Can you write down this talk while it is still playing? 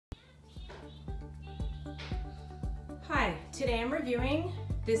Today I'm reviewing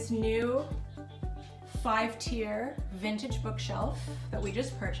this new 5-tier vintage bookshelf that we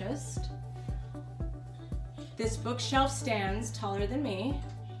just purchased. This bookshelf stands taller than me.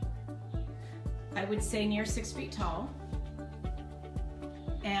 I would say near 6 feet tall.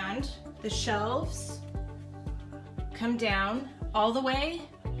 And the shelves come down all the way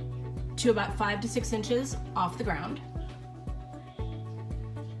to about 5 to 6 inches off the ground.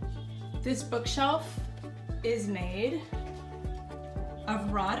 This bookshelf is made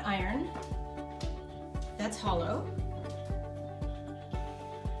of wrought iron that's hollow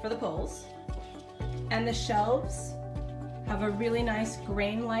for the poles, and the shelves have a really nice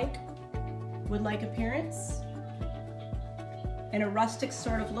grain-like, wood-like appearance and a rustic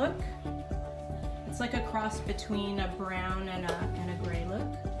sort of look. It's like a cross between a brown and a gray look,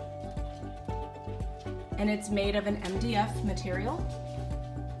 and it's made of an MDF material.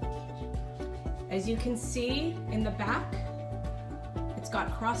 As you can see in the back, it's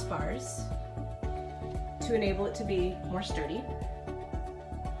got crossbars to enable it to be more sturdy.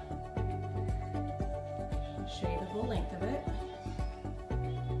 I'll show you the whole length of it.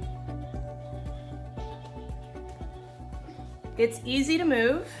 It's easy to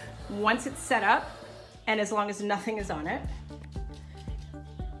move once it's set up and as long as nothing is on it.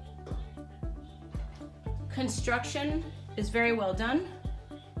 Construction is very well done.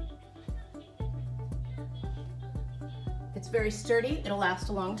 It's very sturdy, it'll last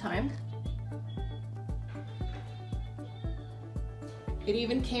a long time. It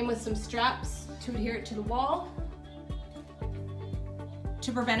even came with some straps to adhere it to the wall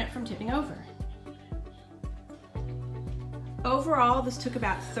to prevent it from tipping over. Overall, this took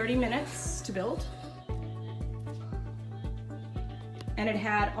about 30 minutes to build, and it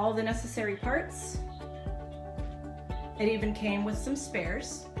had all the necessary parts. It even came with some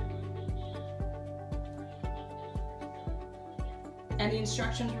spares. And the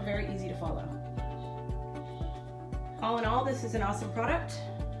instructions were very easy to follow. All in all, this is an awesome product.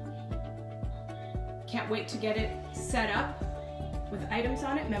 Can't wait to get it set up with items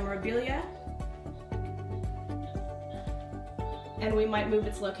on it, memorabilia. And we might move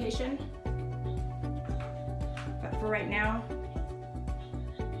its location. But for right now,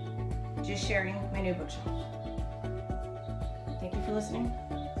 just sharing my new bookshelf. Thank you for listening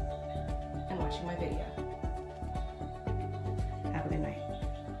and watching my video. Have a good night.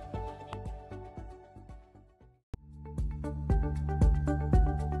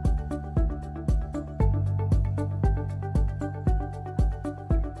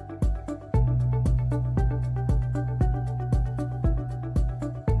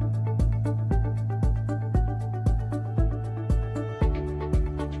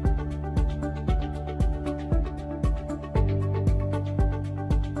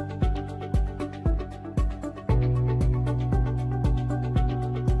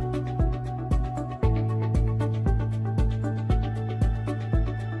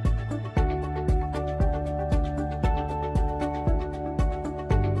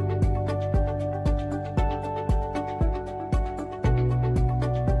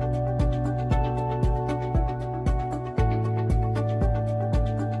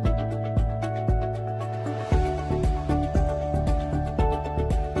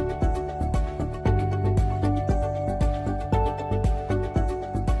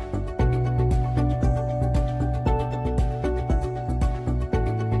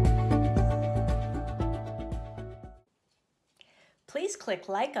 Please click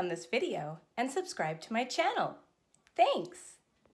like on this video and subscribe to my channel. Thanks!